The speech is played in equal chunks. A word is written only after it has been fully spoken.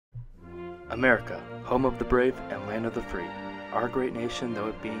America, home of the brave and land of the free. Our great nation, though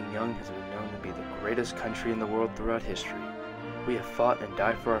it being young, has been known to be the greatest country in the world throughout history. We have fought and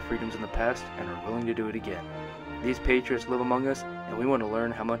died for our freedoms in the past and are willing to do it again. These patriots live among us, and we want to learn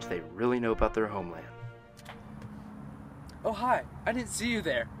how much they really know about their homeland. Oh, hi. I didn't see you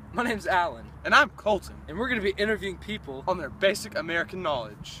there. My name's Alan. And I'm Colton. And we're going to be interviewing people On their basic American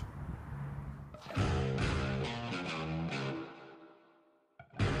knowledge.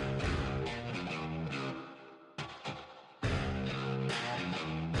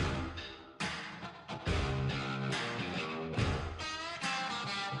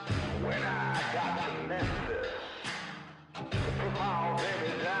 When I got to Memphis, to put my old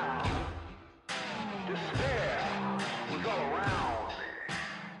baby down, despair was all around me.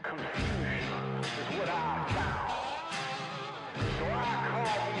 Confusion is what I found. So I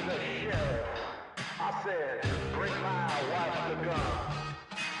called me the sheriff. I said, bring my wife the gun.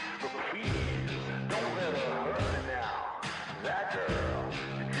 But please, don't let her hurt me now. That girl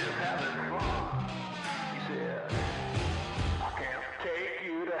is just having fun. He said, I can't take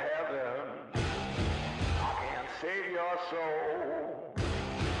you to heaven. I can't save your soul.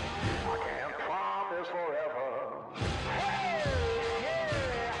 I can't promise forever. Hey,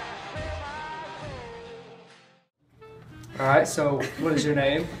 yeah, save my soul. Alright, so what is your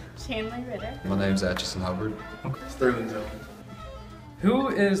name? Chandler Ritter. My name's Atchison Hubbard. Sterling. Who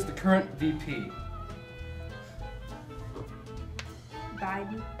is the current VP?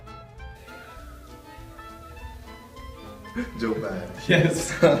 Biden. Joe Biden.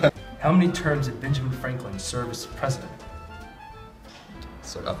 Yes. How many terms did Benjamin Franklin serve as president?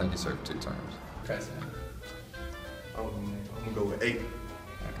 So I think he served 2 terms. President. I'm gonna go with 8.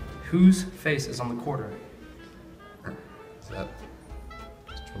 Whose face is on the quarter? Is that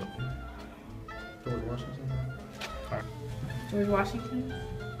George Washington? George Washington.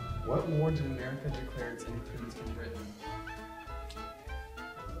 What war did America declare its independence from Britain?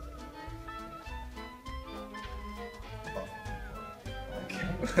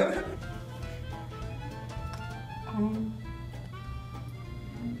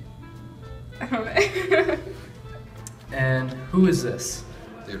 I don't know. And who is this?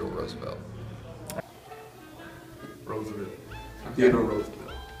 Theodore Roosevelt. Roosevelt. Okay. Theodore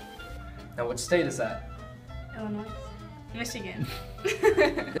Roosevelt. Now what state is that? Illinois. Michigan.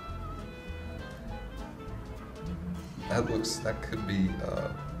 That could be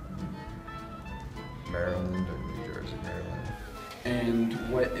Maryland or New Jersey, Maryland. And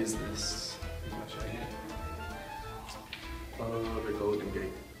what is this? The Golden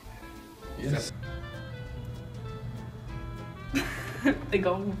Gate. Yes. The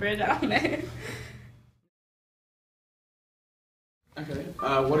Golden Bridge, I don't know. Okay.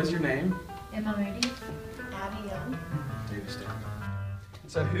 What is your name? Emma Moody. Abby Young.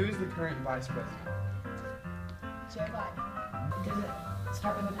 So who's the current vice president? Joe Biden. Does it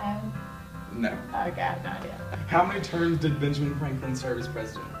start with an O? No. Okay, I have no idea. How many terms did Benjamin Franklin serve as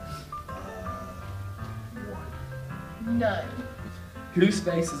president? None. Whose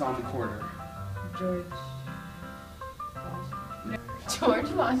face is on the quarter? George Washington. George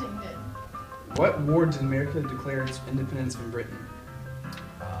Washington. What war did America declare its independence from Britain?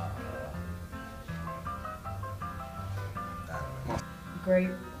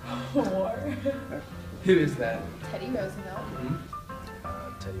 Great War. Who is that? Teddy Roosevelt.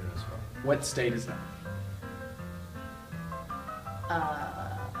 Teddy Roosevelt. What state is that?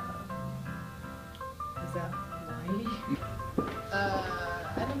 Is that Hawaii?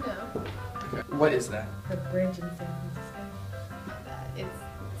 I don't know. What is that? The bridge in San Francisco. Not that. It's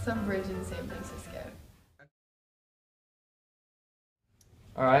some bridge in San Francisco.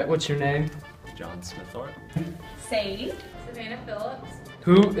 Alright, what's your name? John Smiththorpe. Sadie. Savannah Phillips.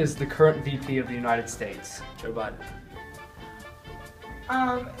 Who is the current VP of the United States? Joe Biden.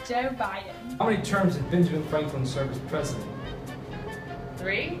 Joe Biden. How many terms did Benjamin Franklin serve as president?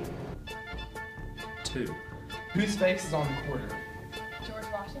 3. 2. Whose face is on the quarter? George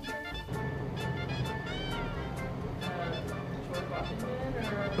Washington. George Washington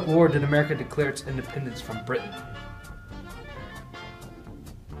or... What war did America declare its independence from Britain?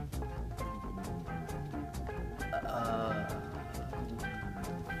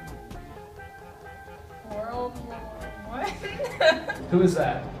 World War One. Who is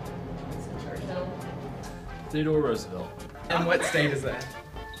that? Churchill. Theodore Roosevelt. And what state is that?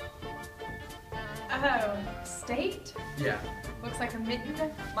 Oh, state? Yeah. Looks like a mitten,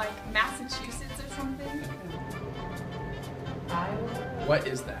 like Massachusetts or something. Iowa. What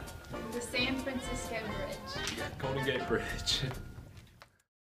is that? The San Francisco Bridge. Golden Gate Bridge.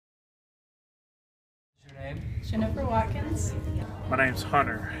 Your name? Jennifer Watkins. My name's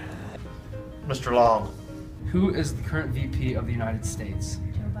Hunter. Mr. Long. Who is the current VP of the United States?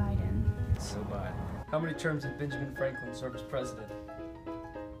 Joe Biden. So bad. How many terms did Benjamin Franklin serve as president?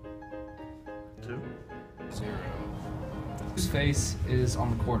 2. 0. Whose face is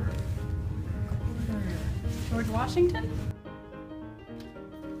on the quarter? George Washington?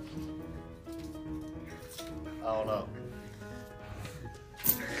 I don't know.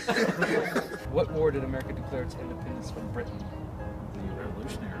 What war did America declare its independence from Britain? The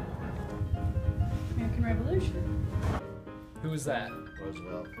Revolutionary War. American Revolution. Who is that?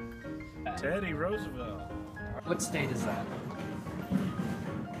 Roosevelt. Teddy Roosevelt. What state is that?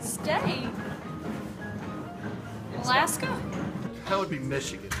 Stay. Alaska? That would be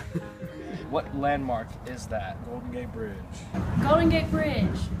Michigan. What landmark is that? Golden Gate Bridge. Golden Gate Bridge.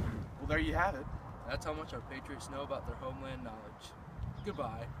 Well, there you have it. That's how much our patriots know about their homeland knowledge.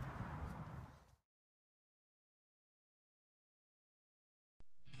 Goodbye.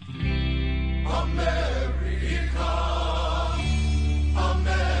 America.